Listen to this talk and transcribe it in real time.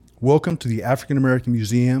Welcome to the African American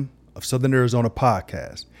Museum of Southern Arizona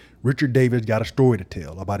podcast. Richard Davis got a story to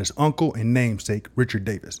tell about his uncle and namesake, Richard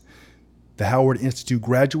Davis, the Howard Institute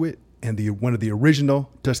graduate and one of the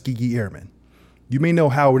original Tuskegee Airmen. You may know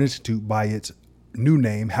Howard Institute by its new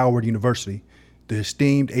name, Howard University, the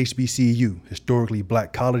esteemed HBCU, historically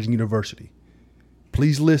black college and university.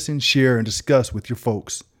 Please listen, share, and discuss with your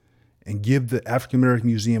folks, and give the African American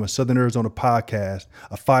Museum of Southern Arizona podcast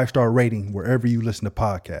a 5-star rating wherever you listen to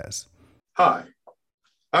podcasts. Hi,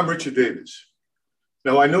 I'm Richard Davis.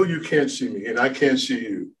 Now, I know you can't see me and I can't see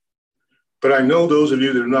you, but I know those of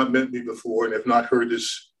you that have not met me before and have not heard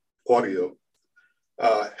this audio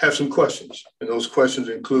have some questions. And those questions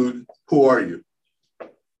include, who are you?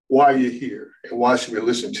 Why are you here? And why should we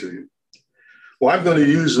listen to you? Well, I'm going to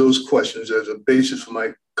use those questions as a basis for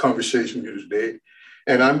my conversation with you today.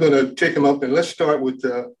 And I'm going to take them up, and let's start with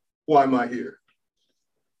why am I here?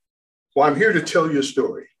 Well, I'm here to tell you a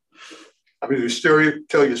story. I'm here to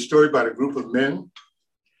tell you a story about a group of men,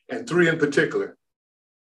 and 3 in particular,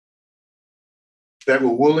 that were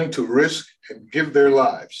willing to risk and give their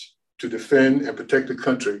lives to defend and protect the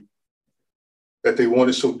country that they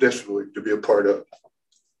wanted so desperately to be a part of.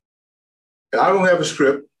 And I don't have a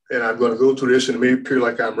script, and I'm going to go through this, and it may appear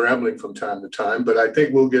like I'm rambling from time to time, but I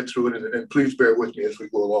think we'll get through it, and please bear with me as we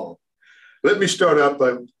go along. Let me start out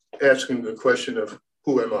by asking the question of,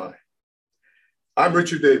 who am I? I'm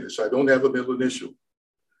Richard Davis. I don't have a middle initial.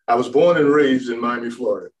 I was born and raised in Miami,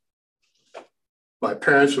 Florida. My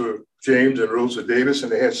parents were James and Rosa Davis,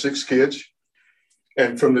 and they had 6 kids.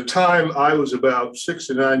 And from the time I was about 6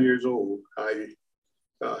 to 9 years old, I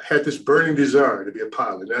had this burning desire to be a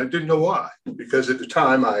pilot. And I didn't know why, because at the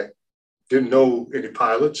time I didn't know any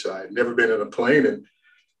pilots. I had never been in a plane. And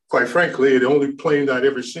quite frankly, the only plane I'd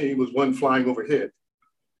ever seen was one flying overhead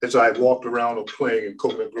as I walked around a plane in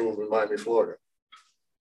Coconut Grove in Miami, Florida.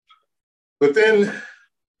 But then,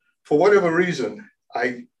 for whatever reason,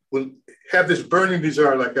 I would have this burning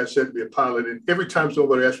desire, like I said, to be a pilot. And every time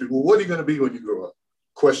somebody asked me, well, what are you going to be when you grow up?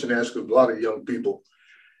 Question asked a lot of young people.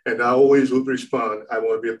 And I always would respond, I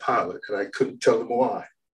want to be a pilot. And I couldn't tell them why.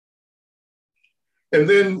 And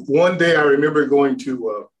then one day I remember going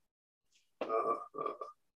to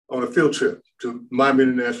on a field trip to Miami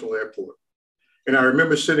International Airport. And I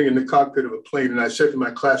remember sitting in the cockpit of a plane, and I said to my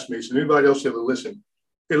classmates, and anybody else ever listened,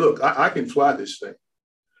 hey, look, I can fly this thing.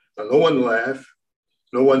 Now, no one laughed.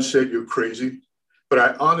 No one said you're crazy. But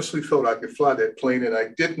I honestly felt I could fly that plane, and I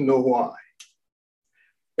didn't know why.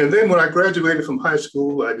 And then when I graduated from high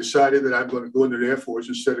school, I decided that I'm going to go into the Air Force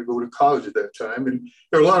instead of go to college at that time. And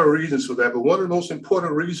there are a lot of reasons for that. But one of the most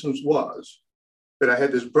important reasons was that I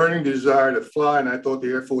had this burning desire to fly, and I thought the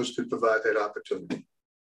Air Force could provide that opportunity.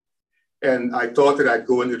 And I thought that I'd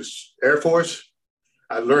go into the Air Force.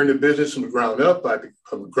 I learned the business from the ground up. I'd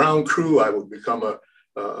become a ground crew. I would become a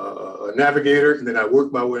navigator, and then I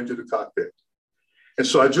worked my way into the cockpit. And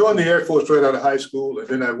so I joined the Air Force right out of high school, and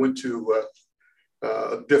then I went to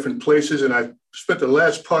different places, and I spent the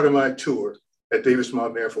last part of my tour at Davis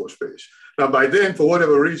Mountain Air Force Base. Now, by then, for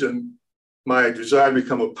whatever reason, my desire to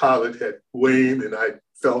become a pilot had waned, and I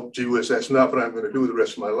felt, gee whiz, that's not what I'm going to do the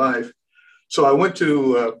rest of my life. So I went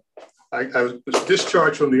to, I was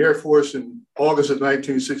discharged from the Air Force in August of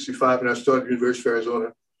 1965, and I started the University of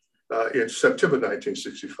Arizona in September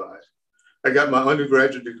 1965. I got my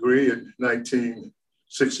undergraduate degree in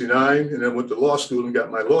 1969, and then went to law school and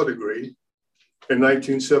got my law degree in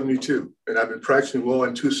 1972. And I've been practicing law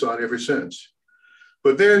in Tucson ever since.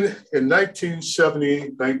 But then in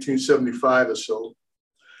 1970, 1975 or so,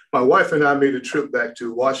 my wife and I made a trip back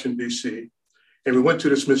to Washington, D.C., and we went to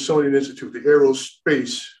the Smithsonian Institute, the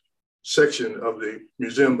aerospace section of the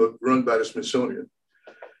museum run by the Smithsonian.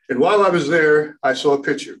 And while I was there, I saw a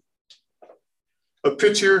picture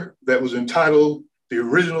that was entitled The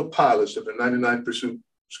Original Pilots of the 99th Pursuit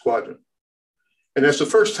Squadron. And that's the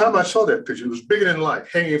first time I saw that picture. It was bigger than life,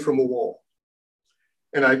 hanging from a wall.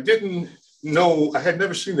 And I didn't know, I had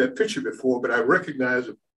never seen that picture before, but I recognized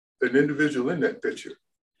an individual in that picture.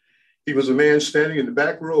 He was a man standing in the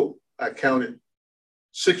back row. I counted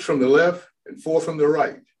 6 from the left and 4 from the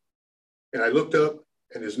right. And I looked up,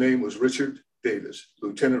 and his name was Richard Davis,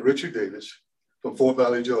 Lieutenant Richard Davis from Fort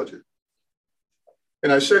Valley, Georgia.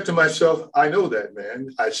 And I said to myself, I know that man.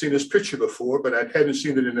 I'd seen his picture before, but I hadn't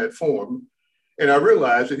seen it in that form. And I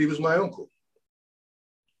realized that he was my uncle.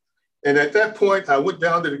 And at that point, I went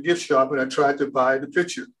down to the gift shop and I tried to buy the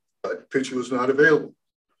picture, but the picture was not available.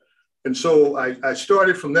 And so I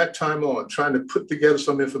started from that time on trying to put together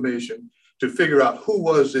some information to figure out who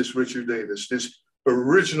was this Richard Davis, this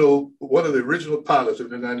one of the original pilots of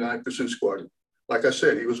the 99th Pursuit Squadron. Like I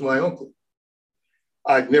said, he was my uncle.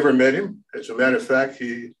 I'd never met him. As a matter of fact,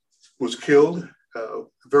 he was killed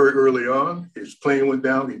very early on. His plane went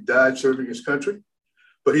down. He died serving his country.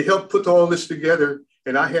 But he helped put all this together,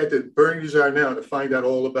 and I had the burning desire now to find out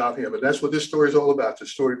all about him. And that's what this story is all about, the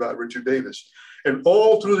story about Richard Davis. And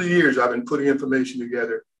all through the years, I've been putting information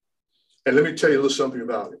together. And let me tell you a little something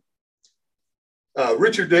about him.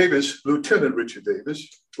 Richard Davis, Lieutenant Richard Davis,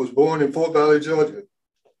 was born in Fort Valley, Georgia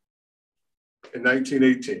in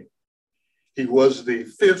 1918. He was the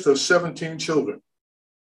fifth of 17 children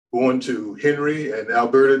born to Henry and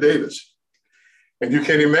Alberta Davis. And you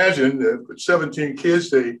can imagine that with 17 kids,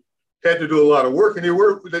 they had to do a lot of work, and they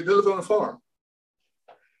lived on a farm.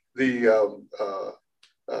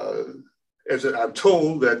 As I'm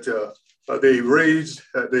told that they raised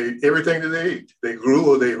everything that they ate. They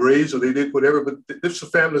grew or they raised or they did whatever, but this was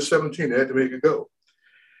a family of 17. They had to make it go.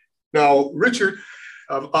 Now, Richard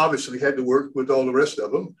obviously had to work with all the rest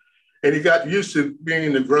of them, and he got used to being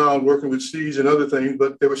in the ground, working with seeds and other things,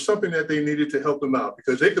 but there was something that they needed to help him out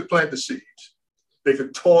because they could plant the seeds. They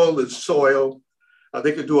could toil the soil.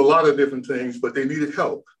 They could do a lot of different things, but they needed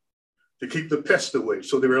help to keep the pests away.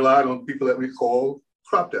 So they relied on people that we call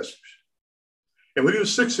crop dusters. And when he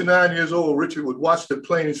was 69 years old, Richard would watch the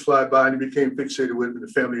planes fly by and he became fixated with it. And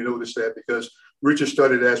the family noticed that because Richard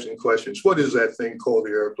started asking questions. What is that thing called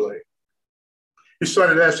the airplane? He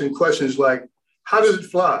started asking questions like, how does it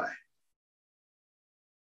fly?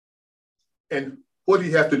 And what do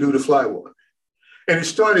you have to do to fly one? And he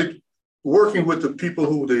started working with the people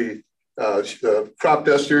who the crop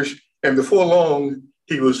dusters. And before long,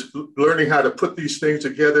 he was learning how to put these things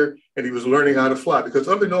together and he was learning how to fly because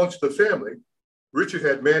unbeknownst to the family, Richard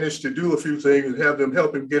had managed to do a few things and have them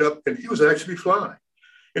help him get up, and he was actually flying.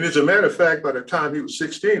 And as a matter of fact, by the time he was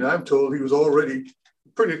 16, I'm told he was already a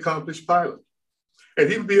pretty accomplished pilot.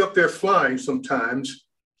 And he would be up there flying sometimes,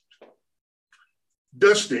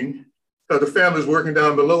 dusting. The family was working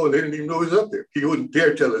down below, and they didn't even know he was up there. He wouldn't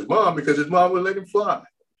dare tell his mom because his mom would let him fly.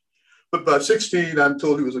 But by 16, I'm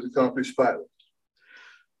told he was an accomplished pilot.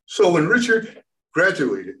 So when Richard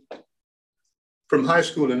graduated from high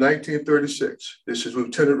school in 1936. This is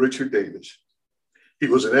Lieutenant Richard Davis. He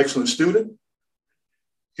was an excellent student.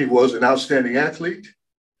 He was an outstanding athlete.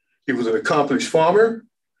 He was an accomplished farmer.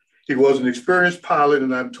 He was an experienced pilot,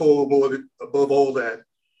 and I'm told above all that,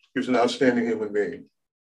 he was an outstanding human being.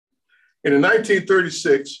 And in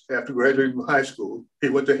 1936, after graduating from high school, he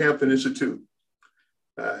went to Hampton Institute.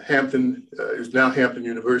 Hampton is now Hampton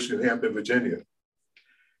University in Hampton, Virginia.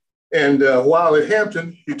 And while at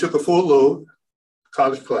Hampton, he took a full load,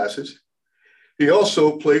 college classes. He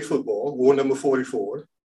also played football, wore number 44.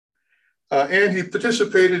 And he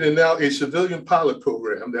participated in now a civilian pilot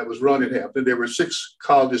program that was run in Hampton. There were 6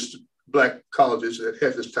 colleges, Black colleges that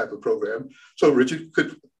had this type of program. So Richard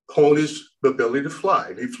could hone his ability to fly,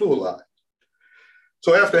 and he flew a lot.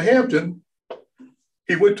 So after Hampton,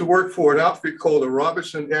 he went to work for an outfit called the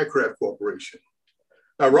Robertson Aircraft Corporation.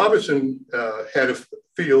 Now, Robertson had a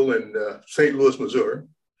field in St. Louis, Missouri,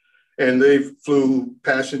 and they flew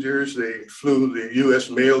passengers, they flew the U.S.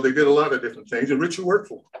 mail, they did a lot of different things, and Richard worked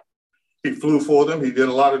for them. He flew for them, he did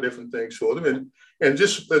a lot of different things for them. And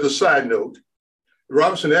just as a side note, the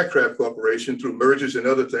Robertson Aircraft Corporation, through mergers and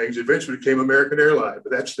other things, eventually became American Airlines, but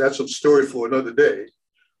that's a story for another day.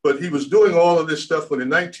 But he was doing all of this stuff when in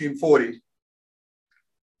 1940,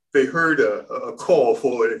 they heard a call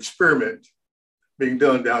for an experiment being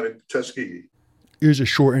done down in Tuskegee. Here's a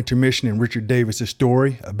short intermission in Richard Davis's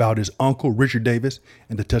story about his uncle, Richard Davis,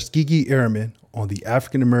 and the Tuskegee Airmen on the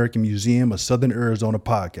African American Museum of Southern Arizona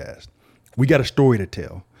podcast. We got a story to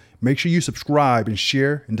tell. Make sure you subscribe and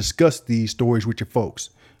share and discuss these stories with your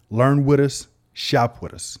folks. Learn with us, shop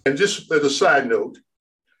with us. And just as a side note,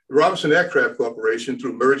 the Robertson Aircraft Corporation,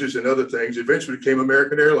 through mergers and other things, eventually became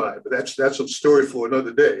American Airlines, but that's a story for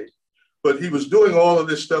another day. But he was doing all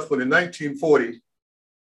of this stuff when in 1940,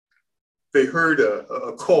 they heard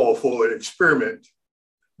a call for an experiment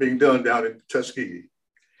being done down in Tuskegee.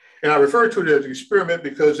 And I refer to it as an experiment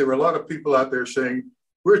because there were a lot of people out there saying,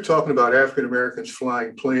 we're talking about African Americans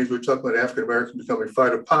flying planes, we're talking about African Americans becoming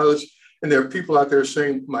fighter pilots, and there are people out there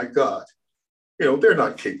saying, my God, they're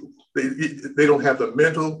not capable. They don't have the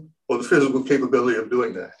mental or the physical capability of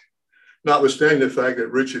doing that, notwithstanding the fact that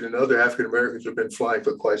Richard and other African Americans have been flying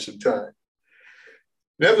for quite some time.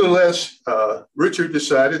 Nevertheless, Richard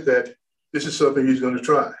decided that this is something he's going to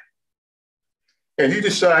try. And he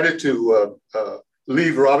decided to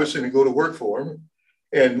leave Robertson and go to work for him.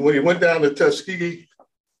 And when he went down to Tuskegee,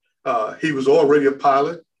 he was already a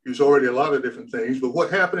pilot. He was already a lot of different things. But what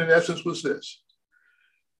happened in essence was this.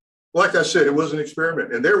 Like I said, it was an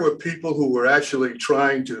experiment. And there were people who were actually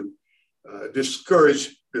trying to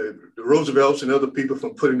discourage the Roosevelts and other people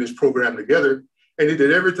from putting this program together, and they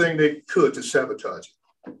did everything they could to sabotage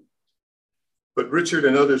it. But Richard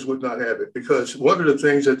and others would not have it, because one of the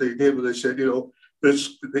things that they did was they said,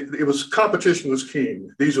 competition was king.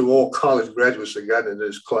 These are all college graduates that got into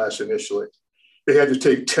this class initially. They had to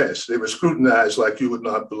take tests. They were scrutinized like you would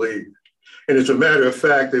not believe. And as a matter of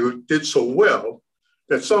fact, they did so well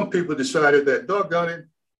that some people decided that, doggone it,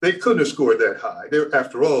 they couldn't have scored that high.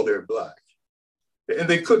 After all, they're Black. And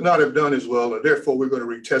they could not have done as well, and therefore we're going to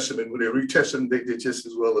retest them. And when they retest them, they did just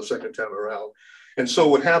as well the second time around. And so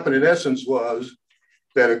what happened in essence was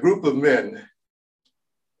that a group of men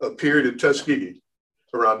appeared at Tuskegee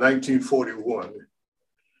around 1941,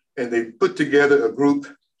 and they put together a group,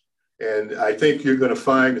 and I think you're going to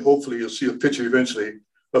find, hopefully you'll see a picture eventually,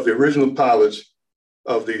 of the original pilots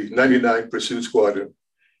of the 99th Pursuit Squadron.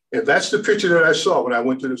 And that's the picture that I saw when I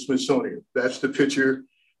went to the Smithsonian. That's the picture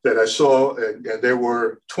that I saw, and there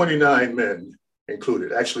were 29 men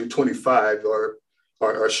included. Actually, 25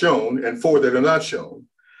 are shown, and 4 that are not shown.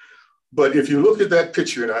 But if you look at that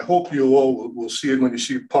picture, and I hope you all will see it when you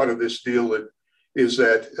see part of this deal, is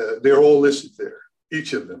that they're all listed there,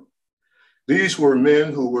 each of them. These were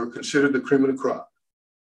men who were considered the cream of the crop.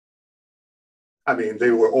 I mean, they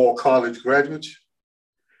were all college graduates.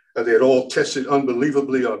 They had all tested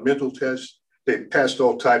unbelievably on mental tests. They passed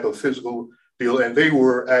all type of physical deal, and they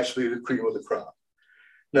were actually the cream of the crop.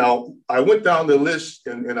 Now, I went down the list,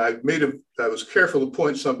 and I was careful to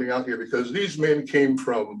point something out here, because these men came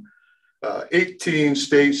from 18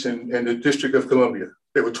 states and the District of Columbia.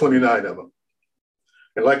 There were 29 of them.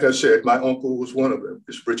 And like I said, my uncle was one of them,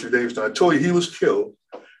 this Richard Davis. I told you he was killed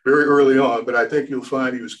very early on, but I think you'll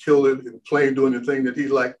find he was killed in the plane doing the thing that he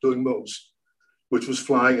liked doing most, which was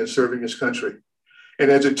flying and serving his country.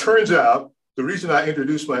 And as it turns out, the reason I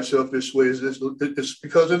introduced myself this way is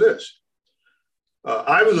because of this.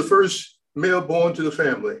 I was the first male born to the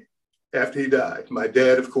family after he died. My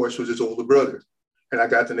dad, of course, was his older brother, and I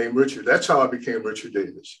got the name Richard. That's how I became Richard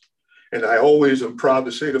Davis. And I always am proud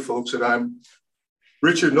to say to folks that I'm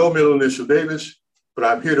Richard, no middle initial Davis, but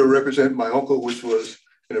I'm here to represent my uncle, which was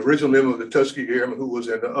an original member of the Tuskegee Airmen, who was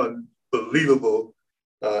an unbelievable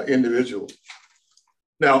individual.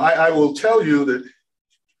 Now, I will tell you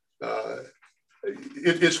that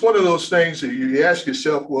it's one of those things that you ask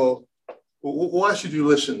yourself, well, why should you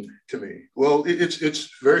listen to me? Well, it's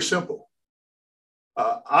very simple.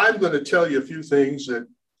 I'm going to tell you a few things that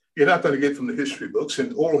you're not going to get from the history books.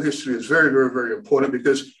 And oral history is very, very, very important,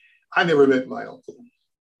 because I never met my uncle,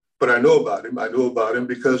 but I know about him. I know about him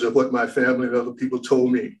because of what my family and other people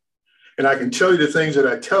told me. And I can tell you the things that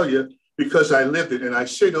I tell you because I lived it. And I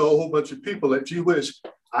say to a whole bunch of people that, gee whiz,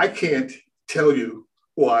 I can't tell you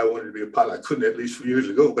why I wanted to be a pilot. I couldn't, at least 4 years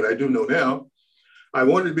ago, but I do know now. I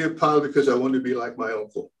wanted to be a pilot because I wanted to be like my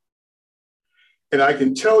uncle. And I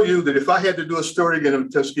can tell you that if I had to do a story again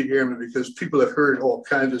of Tuskegee Airmen, because people have heard all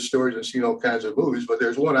kinds of stories and seen all kinds of movies, but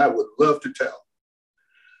there's one I would love to tell.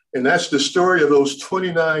 And that's the story of those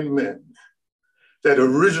 29 men, that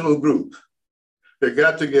original group that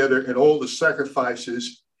got together, and all the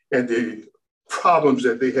sacrifices and the problems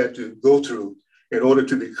that they had to go through in order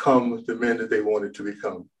to become the men that they wanted to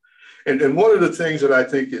become. And one of the things that I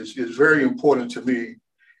think is very important to me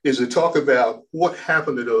is to talk about what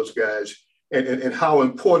happened to those guys, and how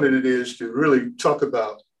important it is to really talk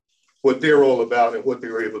about what they're all about and what they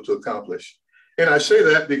were able to accomplish. And I say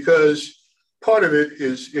that because part of it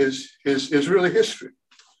is really history.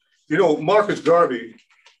 You know, Marcus Garvey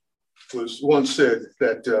once said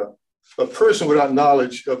that a person without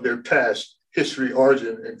knowledge of their past history,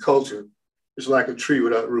 origin, and culture is like a tree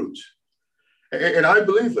without roots. And I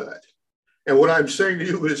believe that. And what I'm saying to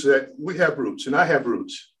you is that we have roots, and I have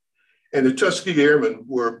roots. And the Tuskegee Airmen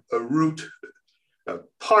were a root, a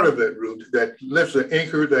part of that root that left an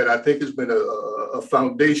anchor that I think has been a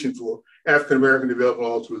foundation for African-American development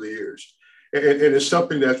all through the years. And it's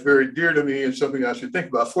something that's very dear to me and something I should think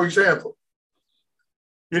about. For example,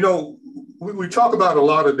 you know, we talk about a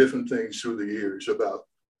lot of different things through the years, about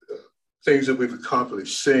things that we've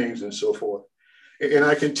accomplished, sayings and so forth. And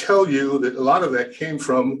I can tell you that a lot of that came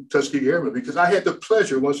from Tuskegee Airmen, because I had the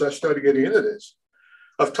pleasure, once I started getting into this,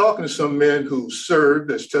 of talking to some men who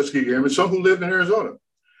served as Tuskegee Airmen, some who lived in Arizona.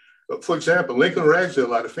 For example, Lincoln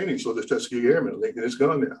Ragsdale out of Phoenix was a Tuskegee Airman. Lincoln is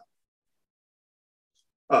gone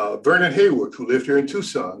now. Vernon Hayward, who lived here in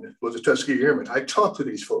Tucson, was a Tuskegee Airman. I talked to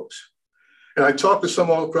these folks. And I talked to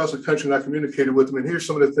some all across the country, and I communicated with them. And here's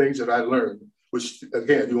some of the things that I learned, which,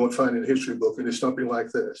 again, you won't find in a history book, and it's something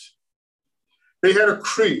like this. They had a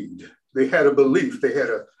creed. They had a belief. They had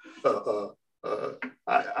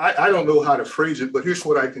I don't know how to phrase it, but here's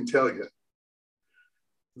what I can tell you.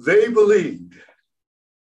 They believed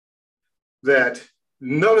that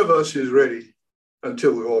none of us is ready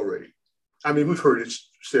until we're all ready. I mean, we've heard it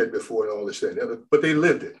said before and all this and the other, but they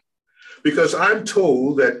lived it. Because I'm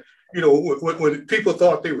told that, when people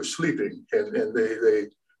thought they were sleeping and they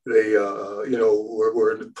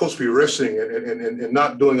were supposed to be resting and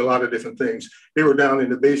not doing a lot of different things, they were down in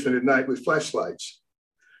the basement at night with flashlights,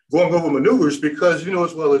 going over maneuvers, because you know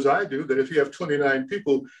as well as I do that if you have 29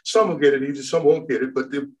 people, some will get it easy, some won't get it. But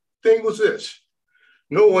the thing was this: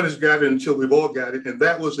 no one has got it until we've all got it. And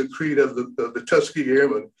that was the creed of the Tuskegee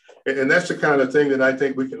Airmen. And that's the kind of thing that I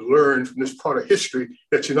think we can learn from this part of history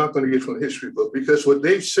that you're not going to get from the history book. Because what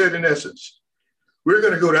they've said in essence, we're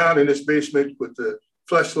going to go down in this basement with the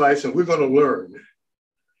flashlights and we're going to learn.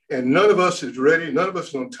 And none of us is ready. None of us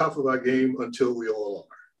is on top of our game until we all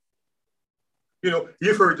are.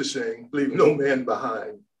 You've heard the saying, leave no man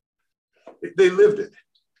behind. They lived it.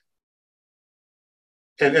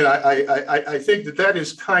 And I think that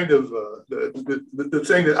is kind of the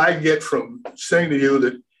thing that I get from saying to you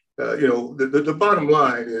that, the bottom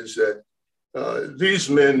line is that these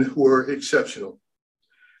men were exceptional.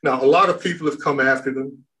 Now, a lot of people have come after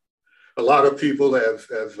them. A lot of people have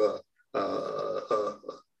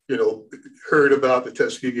heard about the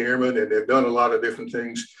Tuskegee Airmen, and they've done a lot of different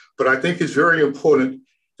things. But I think it's very important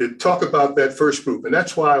to talk about that first group. And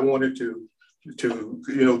that's why I wanted to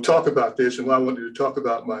talk about this, and why I wanted to talk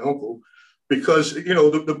about my uncle, because,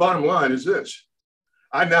 the bottom line is this.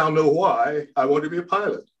 I now know why I wanted to be a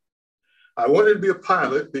pilot. I wanted to be a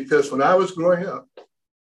pilot because when I was growing up,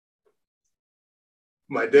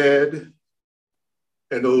 my dad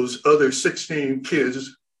and those other 16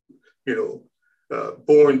 kids,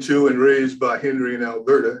 born to and raised by Henry in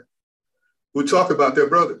Alberta, would talk about their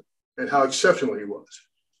brother and how exceptional he was.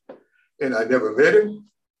 And I never met him,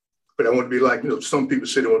 but I want to be like, some people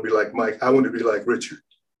say they want to be like Mike. I want to be like Richard.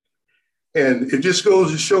 And it just goes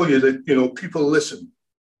to show you that, people listen.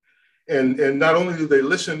 And not only do they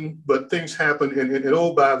listen, but things happen. And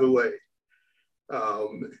oh, by the way,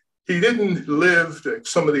 he didn't live like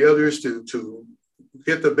some of the others to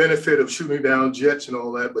get the benefit of shooting down jets and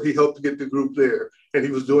all that, but he helped to get the group there. And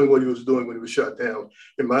he was doing what he was doing when he was shot down.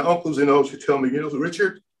 And my uncles and aunts would tell me,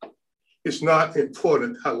 Richard, it's not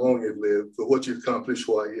important how long you've lived, but what you accomplished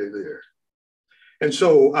while you're there. And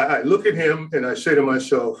so I look at him and I say to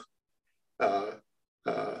myself,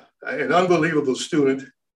 an unbelievable student,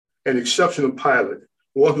 an exceptional pilot,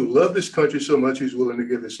 one who loved this country so much he's willing to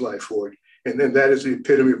give his life for it. And then that is the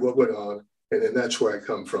epitome of what went on. And then that's where I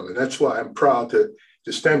come from. And that's why I'm proud to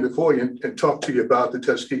stand before you and talk to you about the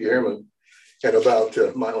Tuskegee Airmen and about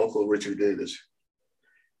my uncle, Richard Davis.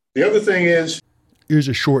 The other thing is, here's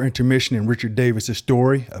a short intermission in Richard Davis'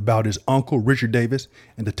 story about his uncle, Richard Davis,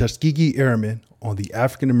 and the Tuskegee Airmen on the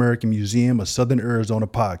African American Museum of Southern Arizona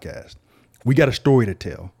podcast. We got a story to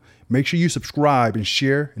tell. Make sure you subscribe and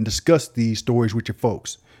share and discuss these stories with your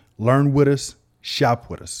folks. Learn with us, shop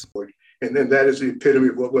with us. And then that is the epitome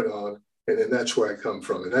of what went on. And then that's where I come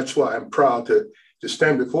from. And that's why I'm proud to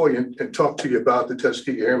stand before you and talk to you about the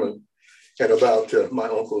Tuskegee Airmen and about my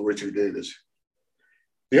uncle, Richard Davis.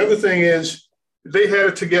 The other thing is, they had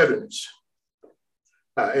a togetherness.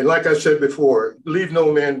 And like I said before, leave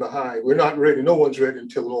no man behind. We're not ready. No one's ready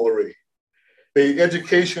until we're all ready. The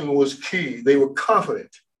education was key. They were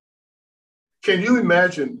confident. Can you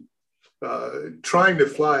imagine trying to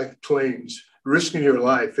fly planes, risking your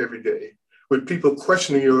life every day with people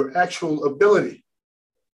questioning your actual ability,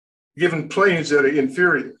 given planes that are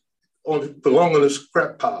inferior, belong on a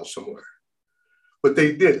scrap pile somewhere? But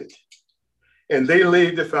they did it. And they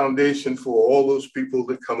laid the foundation for all those people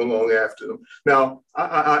that come along after them. Now,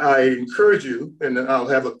 I encourage you, and I'll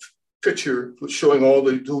have a picture showing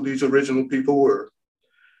who these original people were.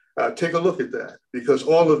 Take a look at that, because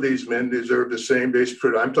all of these men deserve the same basic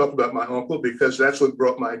credit. I'm talking about my uncle because that's what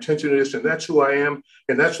brought my attention to this, and that's who I am,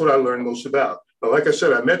 and that's what I learned most about. Now, like I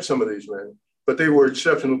said, I met some of these men, but they were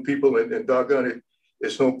exceptional people, and doggone it,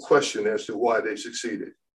 there's no question as to why they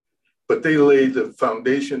succeeded. But they laid the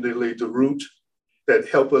foundation, they laid the roots that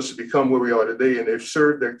help us become where we are today, and they've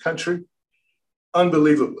served their country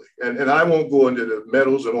unbelievably. And I won't go into the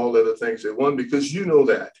medals and all the other things they won, because you know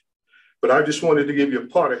that. But I just wanted to give you a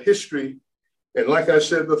part of history. And like I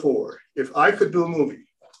said before, if I could do a movie,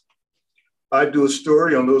 I'd do a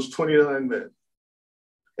story on those 29 men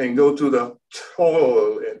and go through the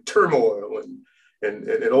toil and turmoil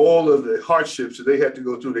and all of the hardships that they had to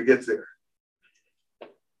go through to get there.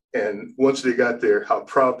 And once they got there, how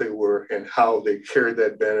proud they were and how they carried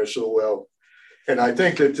that banner so well. And I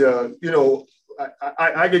think that,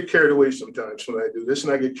 I get carried away sometimes when I do this,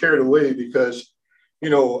 and I get carried away because,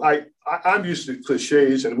 I'm used to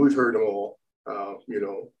cliches, and we've heard them all.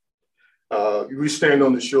 We stand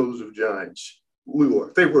on the shoulders of giants.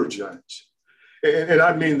 They were giants. And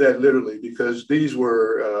I mean that literally, because these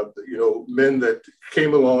were, men that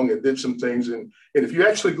came along and did some things. And if you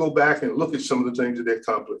actually go back and look at some of the things that they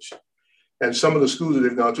accomplished and some of the schools that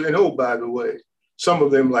they've gone to, and oh, by the way, some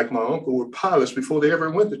of them, like my uncle, were pilots before they ever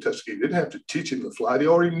went to Tuskegee. They didn't have to teach them to fly. They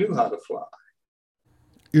already knew how to fly.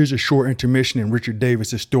 Here's a short intermission in Richard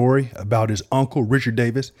Davis' story about his uncle, Richard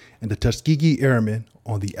Davis, and the Tuskegee Airmen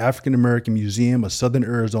on the African American Museum of Southern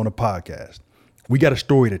Arizona podcast. We got a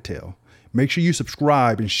story to tell. Make sure you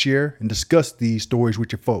subscribe and share and discuss these stories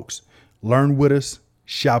with your folks. Learn with us,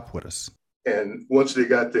 shop with us. And once they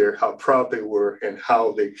got there, how proud they were and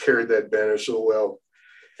how they carried that banner so well.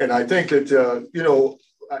 And I think that,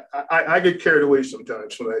 I get carried away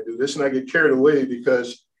sometimes when I do this, and I get carried away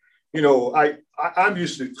because, I'm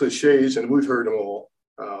used to cliches, and we've heard them all.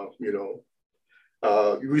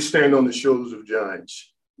 We stand on the shoulders of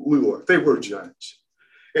giants. They were giants.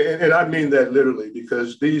 And I mean that literally,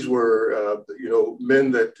 because these were,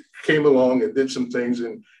 men that came along and did some things.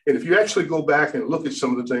 And if you actually go back and look at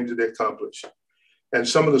some of the things that they accomplished and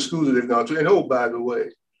some of the schools that they've gone to, and oh, by the way,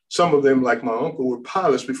 some of them, like my uncle, were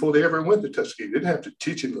pilots before they ever went to Tuskegee. They didn't have to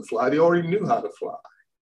teach them to fly. They already knew how to fly.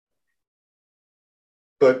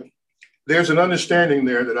 But there's an understanding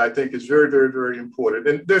there that I think is very, very, very important.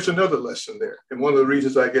 And there's another lesson there. And one of the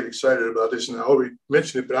reasons I get excited about this, and I already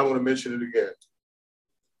mentioned it, but I want to mention it again.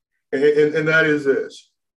 And that is this.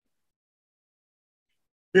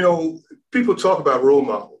 People talk about role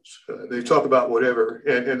models. They talk about whatever.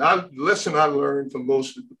 And the lesson I learned from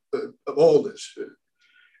most of all this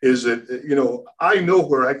is that, I know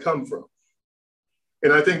where I come from.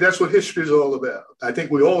 And I think that's what history is all about. I think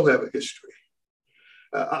we all have a history.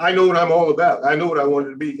 I know what I'm all about. I know what I wanted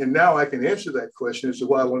to be. And now I can answer that question as to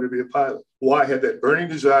why I wanted to be a pilot. Why I had that burning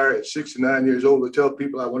desire at 6 to 9 years old to tell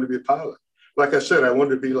people I wanted to be a pilot. Like I said, I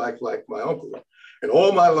wanted to be like my uncle. And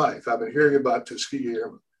all my life, I've been hearing about Tuskegee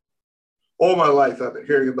Airmen. All my life, I've been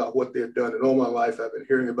hearing about what they've done. And all my life, I've been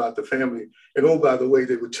hearing about the family. And oh, by the way,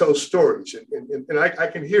 they would tell stories. And I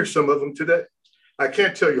can hear some of them today. I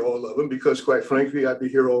can't tell you all of them because, quite frankly, I'd be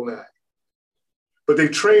here all night. But they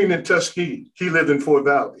trained in Tuskegee. He lived in Fort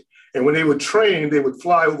Valley. And when they would train, they would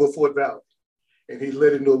fly over Fort Valley. And he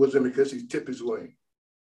let it know it was him because he tipped his wing.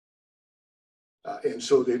 And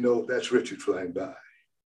so they know that's Richard flying by.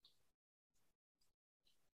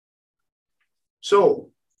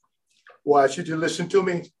 So why should you listen to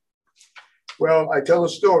me? Well, I tell a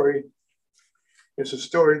story. It's a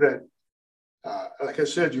story that, like I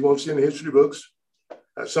said, you won't see in the history books.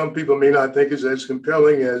 Some people may not think it's as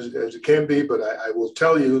compelling as it can be, but I will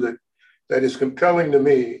tell you that is compelling to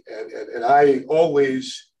me. And I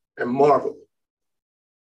always am marveled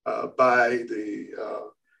by the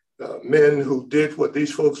men who did what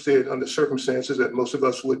these folks did under circumstances that most of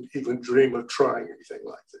us wouldn't even dream of trying anything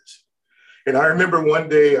like this. And I remember one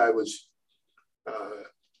day I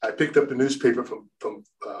picked up the newspaper from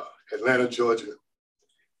Atlanta, Georgia,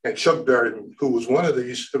 and Chuck Berry, who was one of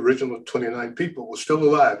these original 29 people, was still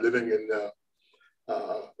alive, living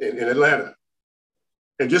in Atlanta.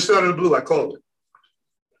 And just out of the blue, I called him,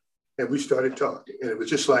 and we started talking, and it was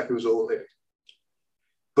just like it was old head.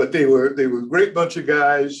 But they were a great bunch of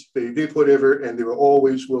guys. They did whatever, and they were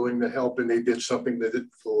always willing to help. And they did something that did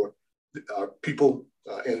for our people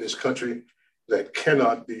in this country that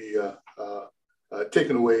cannot be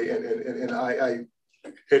taken away. And I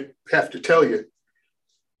have to tell you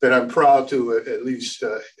that I'm proud to at least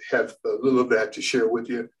have a little of that to share with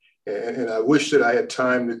you. And I wish that I had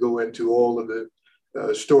time to go into all of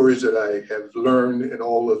the stories that I have learned and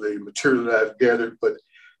all of the material that I've gathered. But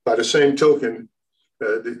by the same token,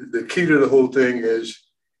 the key to the whole thing is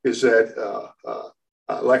that,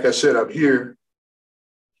 like I said, I'm here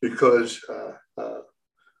because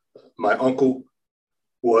my uncle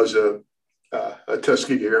was a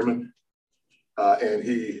Tuskegee Airman, and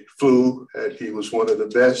he flew, and he was one of the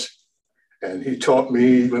best. And he taught me,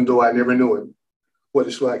 even though I never knew him, what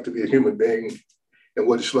it's like to be a human being and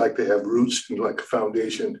what it's like to have roots and like a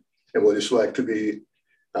foundation and what it's like to be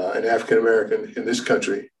an African-American in this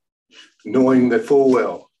country, knowing that full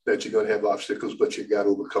well that you're going to have obstacles, but you got to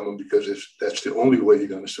overcome them because that's the only way you're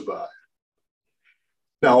going to survive.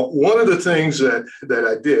 Now, one of the things that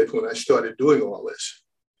I did when I started doing all this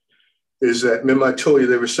is that, remember I told you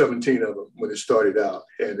there were 17 of them when it started out.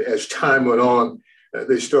 And as time went on,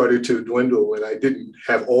 they started to dwindle and I didn't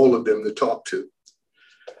have all of them to talk to.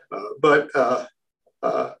 But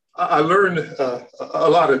I learned a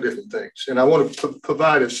lot of different things, and I want to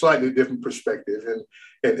provide a slightly different perspective.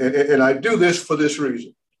 And I do this for this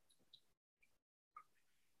reason.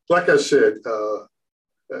 Like I said,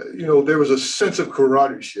 there was a sense of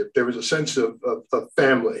camaraderie. There was a sense of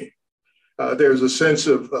family. There was a sense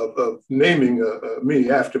of naming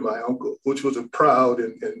me after my uncle, which was a proud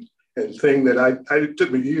and thing that it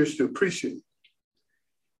took me years to appreciate.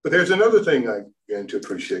 But there's another thing I began to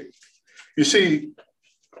appreciate. You see,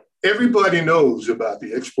 everybody knows about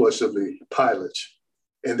the exploits of the pilots,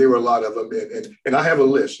 and there were a lot of them. And I have a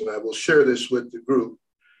list, and I will share this with the group,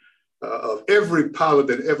 of every pilot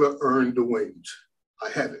that ever earned the wings. I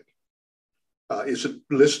have it. It's a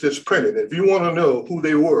list that's printed. And if you want to know who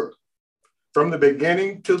they were, from the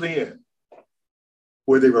beginning to the end,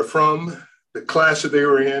 where they were from, the class that they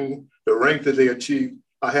were in, the rank that they achieved,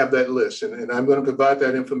 I have that list. And I'm going to provide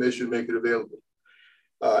that information, make it available.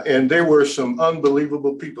 And there were some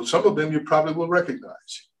unbelievable people. Some of them you probably will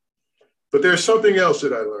recognize. But there's something else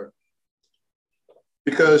that I learned.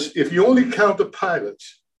 Because if you only count the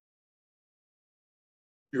pilots,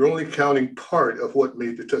 you're only counting part of what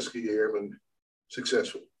made the Tuskegee Airmen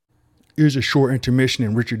successful. Here's a short intermission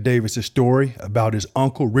in Richard Davis' story about his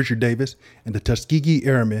uncle, Richard Davis, and the Tuskegee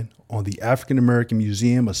Airmen on the African American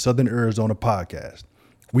Museum of Southern Arizona podcast.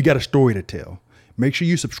 We got a story to tell. Make sure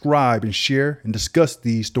you subscribe and share and discuss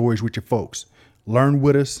these stories with your folks. Learn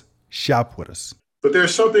with us, shop with us. But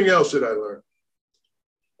there's something else that I learned.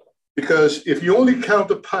 Because if you only count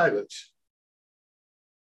the pilots,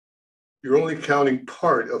 you're only counting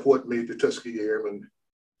part of what made the Tuskegee Airmen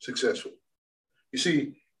successful. You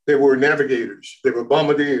see, there were navigators, there were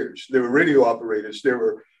bombardiers, there were radio operators, there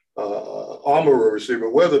were armorers, there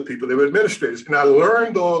were weather people, there were administrators. And I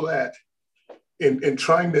learned all that in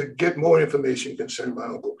trying to get more information concerning my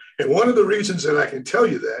uncle. And one of the reasons that I can tell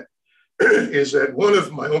you that is that one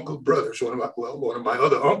of my uncle's brothers, one of my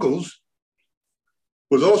other uncles,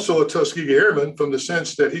 was also a Tuskegee Airman from the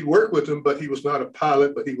sense that he worked with him, but he was not a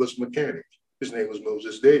pilot, but he was a mechanic. His name was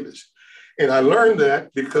Moses Davis. And I learned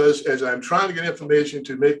that because as I'm trying to get information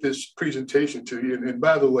to make this presentation to you, and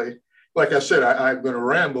by the way, like I said, I'm going to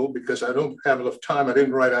ramble because I don't have enough time. I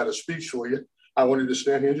didn't write out a speech for you. I wanted to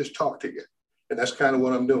stand here and just talk to you. And that's kind of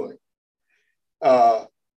what I'm doing.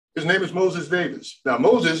 His name is Moses Davis. Now,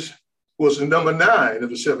 Moses was the number 9 of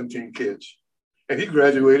the 17 kids. And he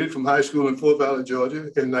graduated from high school in Fort Valley, Georgia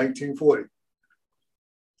in 1940.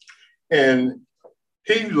 And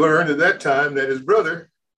he learned at that time that his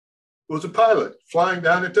brother was a pilot flying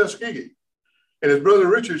down at Tuskegee. And his brother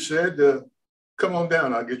Richard said, come on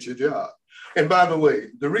down, I'll get you a job. And by the way,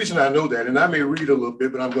 the reason I know that, and I may read a little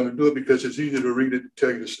bit, but I'm going to do it because it's easier to read it to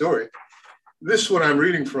tell you the story. This, what I'm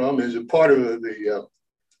reading from, is a part of the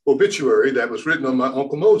obituary that was written on my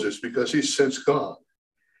Uncle Moses because he's since gone.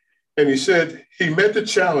 And he said he met the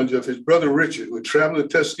challenge of his brother Richard, who had traveled to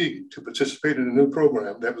Tuskegee to participate in a new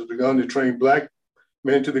program that was begun to train Black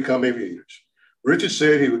men to become aviators. Richard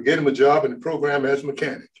said he would get him a job in the program as a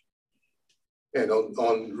mechanic. And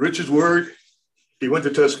on Richard's word, he went to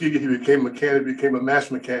Tuskegee, he became a mechanic, became a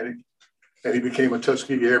master mechanic, and he became a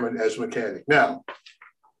Tuskegee Airman as a mechanic. Now,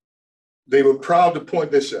 they were proud to point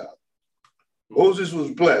this out. Moses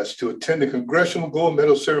was blessed to attend the Congressional Gold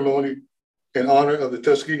Medal ceremony in honor of the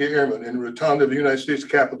Tuskegee Airmen in the Rotunda of the United States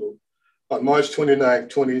Capitol on March 29,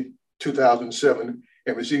 2007,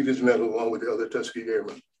 and received his medal along with the other Tuskegee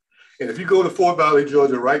Airmen. And if you go to Fort Valley,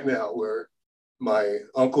 Georgia right now, where my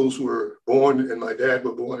uncles were born and my dad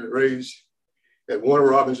were born and raised, at Warner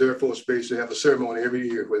Robins Air Force Base, they have a ceremony every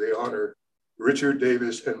year where they honor Richard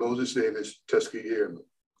Davis and Moses Davis, Tuskegee Airmen.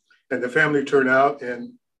 And the family turn out,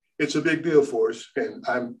 and it's a big deal for us, and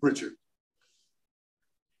I'm Richard.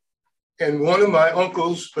 And one of my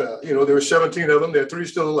uncles, there were 17 of them, there are 3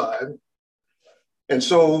 still alive. And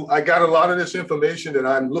so I got a lot of this information that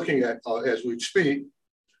I'm looking at as we speak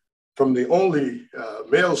from the only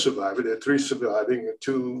male survivor. There are 3 surviving,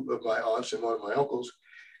 2 of my aunts and 1 of my uncles.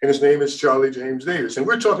 And his name is Charlie James Davis. And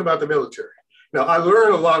we're talking about the military. Now, I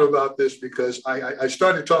learned a lot about this because I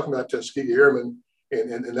started talking about Tuskegee Airmen,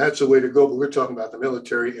 and that's the way to go. But we're talking about the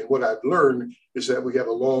military. And what I've learned is that we have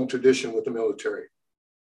a long tradition with the military.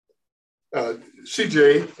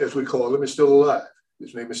 CJ, as we call him, is still alive.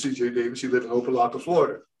 His name is CJ Davis. He lived in Opelika,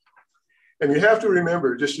 Florida. And you have to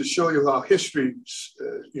remember, just to show you how history,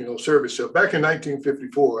 served itself. Back in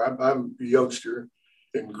 1954, I'm a youngster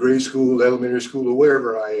in grade school, elementary school, or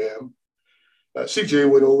wherever I am. CJ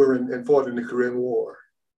went over and fought in the Korean War.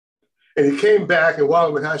 And he came back, and while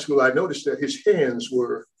I'm in high school, I noticed that his hands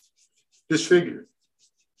were disfigured.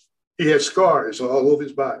 He had scars all over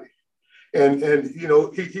his body. And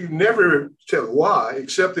he never tell why,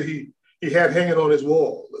 except that he had hanging on his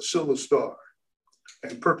wall a silver star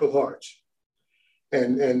and purple hearts.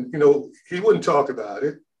 And he wouldn't talk about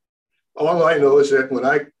it. All I know is that when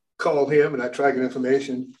I call him and I try to get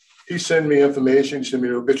information, he send me information, send me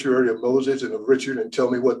an obituary of Moses and of Richard and tell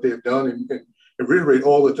me what they've done and reiterate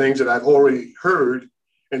all the things that I've already heard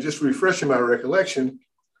and just refreshing my recollection.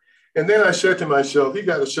 And then I said to myself, he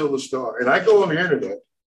got a silver star. And I go on the internet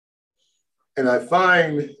and I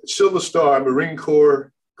find Silver Star, Marine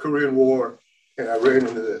Corps, Korean War, and I ran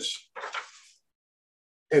into this.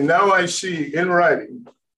 And now I see in writing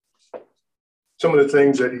some of the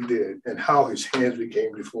things that he did and how his hands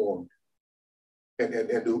became deformed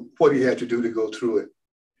and what he had to do to go through it.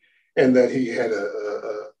 And that he had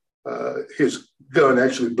his gun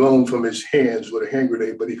actually blown from his hands with a hand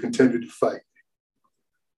grenade, but he continued to fight.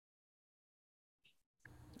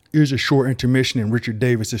 Here's a short intermission in Richard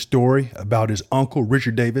Davis's story about his uncle,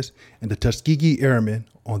 Richard Davis, and the Tuskegee Airmen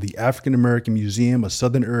on the African American Museum of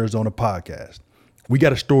Southern Arizona podcast. We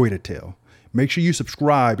got a story to tell. Make sure you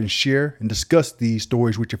subscribe and share and discuss these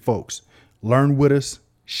stories with your folks. Learn with us,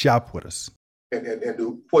 shop with us.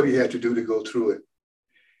 And what he had to do to go through it.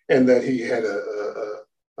 And that he had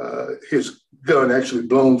his gun actually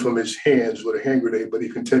blown from his hands with a hand grenade, but he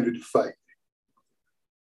continued to fight.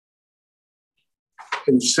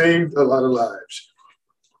 And saved a lot of lives.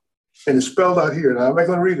 And it's spelled out here. Now, I'm not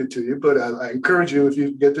going to read it to you, but I encourage you, if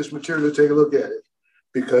you get this material, to take a look at it,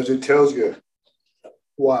 because it tells you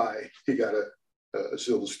why he got a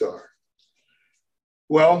Silver Star.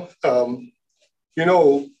 Well,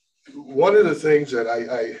 one of the things that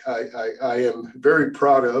I am very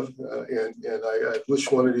proud of, and I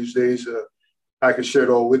wish one of these days I could share it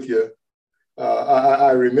all with you.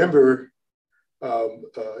 I remember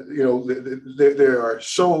there are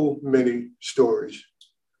so many stories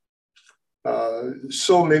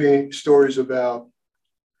about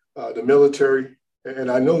the military,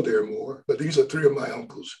 and I know there are more, but these are three of my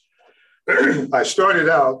uncles. I started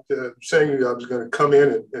out saying I was going to come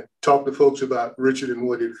in and talk to folks about Richard and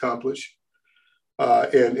what he accomplished.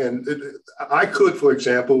 And I could, for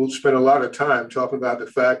example, spend a lot of time talking about the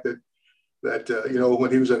fact that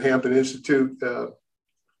when he was at Hampton Institute,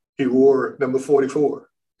 he wore number 44.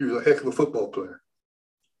 He was a heck of a football player.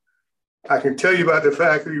 I can tell you about the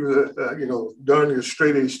fact that he was darn near a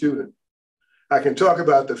straight A student. I can talk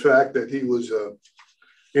about the fact that he was, a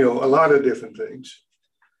lot of different things.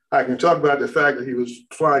 I can talk about the fact that he was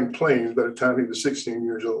flying planes by the time he was 16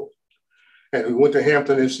 years old. And he went to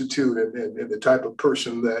Hampton Institute and the type of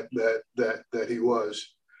person that he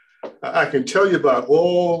was. I can tell you about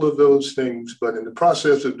all of those things, but in the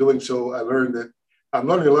process of doing so, I learned that I'm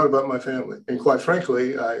learning a lot about my family. And quite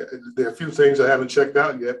frankly, there are a few things I haven't checked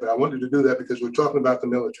out yet, but I wanted to do that because we're talking about the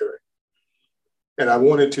military. And I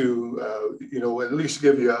wanted to, at least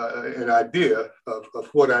give you an idea of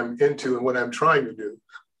what I'm into and what I'm trying to do.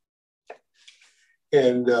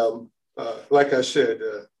 And like I said,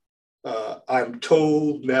 I'm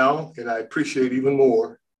told now, and I appreciate even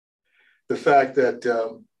more, the fact that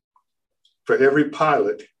for every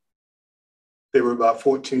pilot, there were about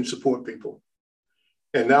 14 support people.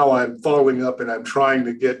 And now I'm following up and I'm trying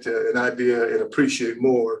to get an idea and appreciate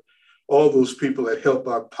more all those people that help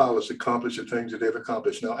our pilots accomplish the things that they've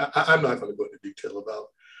accomplished. Now, I'm not going to go into detail about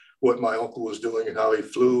what my uncle was doing and how he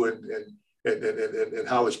flew and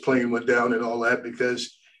how his plane went down and all that,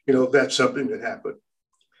 because, that's something that happened.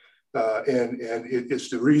 And it's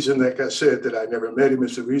the reason, like I said, that I never met him.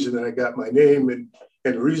 It's the reason that I got my name and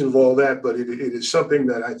the reason of all that. But it is something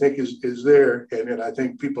that I think is there. And I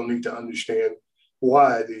think people need to understand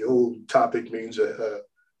why the whole topic means a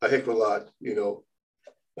heck of a lot,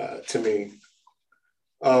 to me.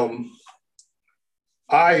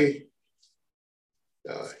 I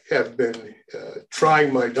have been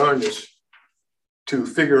trying my darndest to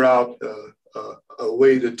figure out a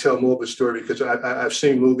way to tell more of a story, because I've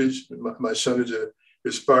seen movies. My son is an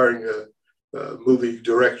aspiring movie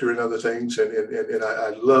director and other things, and I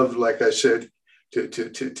love, like I said, to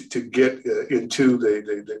get into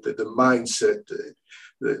the mindset,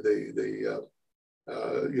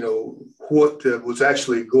 what was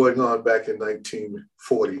actually going on back in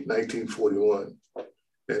 1940, 1941,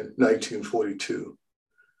 and 1942.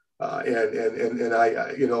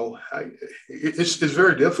 It's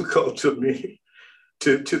very difficult to me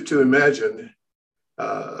to imagine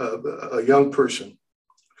a young person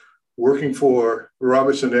working for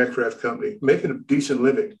Robertson Aircraft Company, making a decent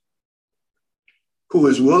living, who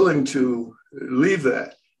is willing to leave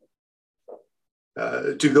that,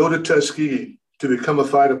 to go to Tuskegee, to become a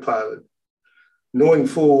fighter pilot, knowing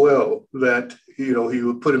full well that, he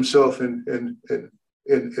would put himself in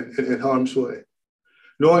harm's way,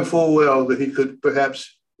 knowing full well that he could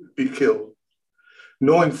perhaps be killed,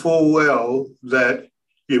 knowing full well that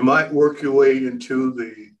you might work your way into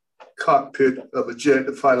the cockpit of a jet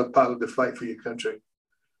to fight a pilot to fight for your country,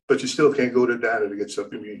 but you still can't go to diner to get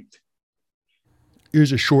something to eat.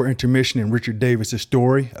 Here's a short intermission in Richard Davis'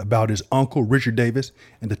 story about his uncle, Richard Davis,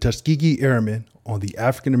 and the Tuskegee Airmen on the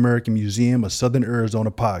African American Museum of Southern Arizona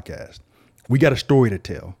podcast. We got a story to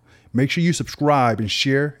tell. Make sure you subscribe and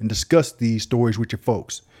share and discuss these stories with your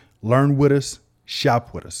folks. Learn with us,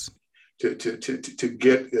 shop with us. To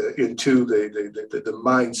get into the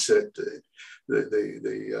mindset,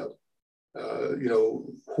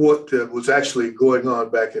 what was actually going on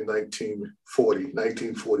back in 1940,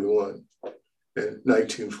 1941. In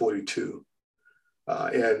 1942,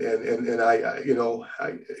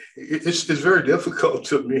 it's very difficult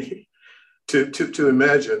to me to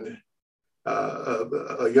imagine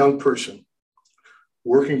a young person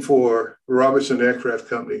working for Robertson Aircraft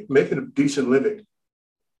Company, making a decent living,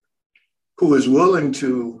 who is willing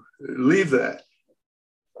to leave that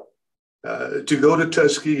to go to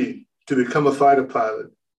Tuskegee to become a fighter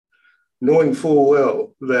pilot, knowing full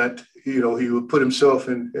well that he would put himself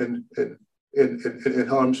in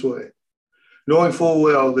harm's way, knowing full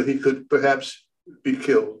well that he could perhaps be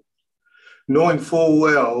killed, knowing full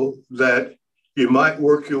well that you might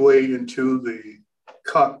work your way into the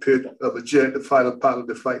cockpit of a jet to fight a pilot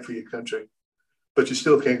to fight for your country, but you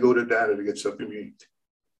still can't go to diner to get something to eat.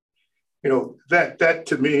 That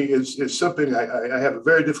to me is something I have a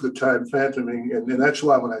very difficult time fathoming. And that's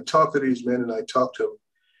why when I talk to these men and I talk to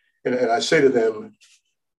them and I say to them,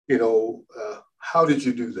 how did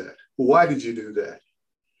you do that? Why did you do that?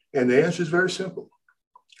 And the answer is very simple.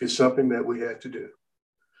 It's something that we had to do.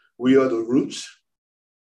 We are the roots.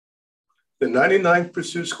 The 99th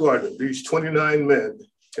Pursuit Squadron, these 29 men,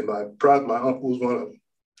 and my uncle was one of them,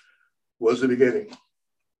 was the beginning.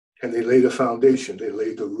 And they laid a foundation. They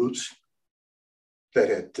laid the roots that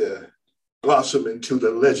had blossomed into the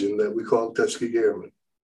legend that we call Tuskegee Airmen.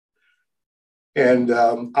 And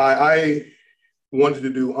I wanted to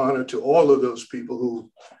do honor to all of those people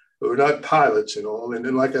who were not pilots and all. And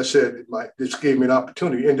then, like I said, this gave me an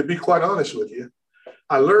opportunity. And to be quite honest with you,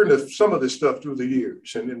 I learned some of this stuff through the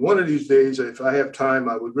years. And one of these days, if I have time,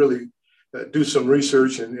 I would really do some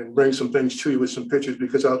research and bring some things to you with some pictures,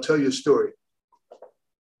 because I'll tell you a story.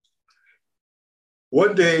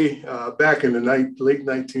 One day back in the late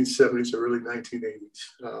 1970s, early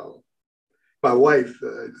 1980s, my wife,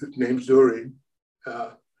 named Doreen,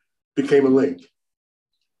 became a link.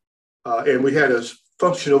 And we had a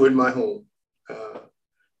function over in my home.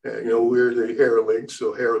 We're the Air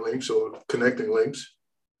Links, so connecting links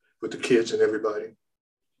with the kids and everybody.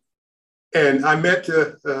 And I met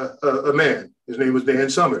a man. His name was Dan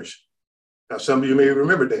Summers. Now, some of you may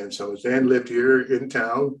remember Dan Summers. Dan lived here in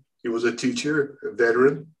town. He was a teacher, a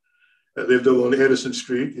veteran. Lived over on Edison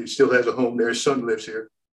Street. He still has a home there. His son lives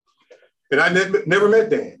here. And I never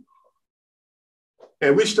met Dan.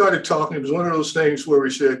 And we started talking. It was one of those things where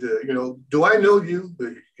we said, do I know you?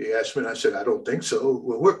 He asked me, and I said, I don't think so.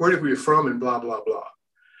 Well, where were you from? And blah, blah, blah.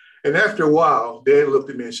 And after a while, Dan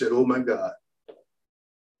looked at me and said, oh, my God.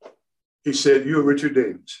 He said, you're Richard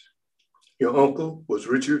Davis. Your uncle was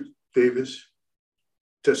Richard Davis,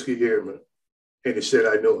 Tuskegee Airman. And he said,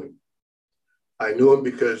 I know him. I knew him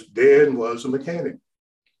because Dan was a mechanic,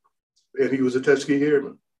 and he was a Tuskegee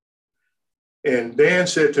Airman. And Dan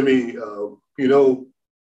said to me, you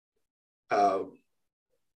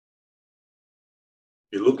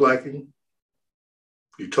look like him,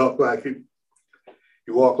 you talk like him,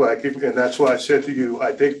 you walk like him. And that's why I said to you,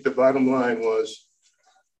 I think the bottom line was,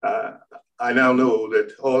 I now know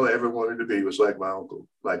that all I ever wanted to be was like my uncle,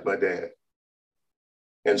 like my dad.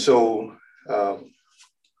 And so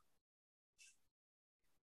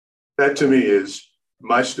that to me is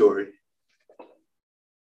my story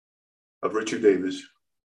of Richard Davis,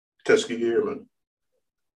 Tuskegee Airman.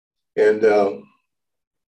 And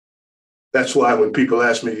that's why when people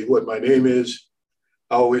ask me what my name is,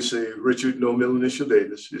 I always say Richard, no middle initial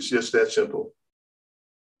Davis. It's just that simple.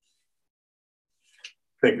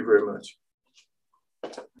 Thank you very much.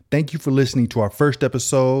 Thank you for listening to our first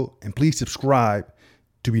episode, and please subscribe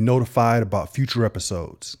to be notified about future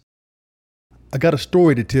episodes. I got a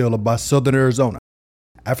story to tell about Southern Arizona.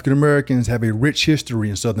 African Americans have a rich history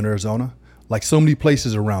in Southern Arizona, like so many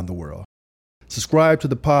places around the world. Subscribe to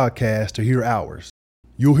the podcast to hear ours.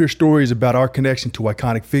 You'll hear stories about our connection to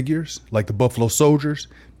iconic figures like the Buffalo Soldiers,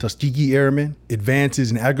 Tuskegee Airmen,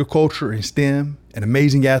 advances in agriculture and STEM, and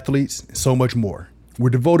amazing athletes, and so much more. We're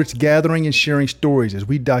devoted to gathering and sharing stories as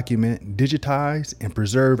we document, digitize, and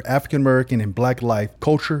preserve African American and Black life,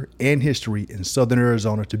 culture, and history in Southern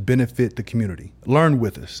Arizona to benefit the community. Learn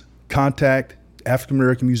with us. Contact African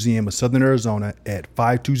American Museum of Southern Arizona at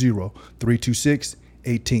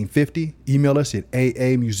 520-326-1850. Email us at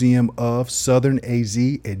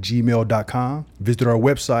aamuseumofsouthernaz@gmail.com. Visit our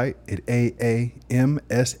website at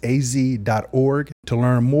aamsaz.org to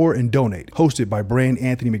learn more and donate. Hosted by Brand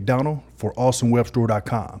Anthony McDonald for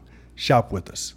awesomewebstore.com. Shop with us.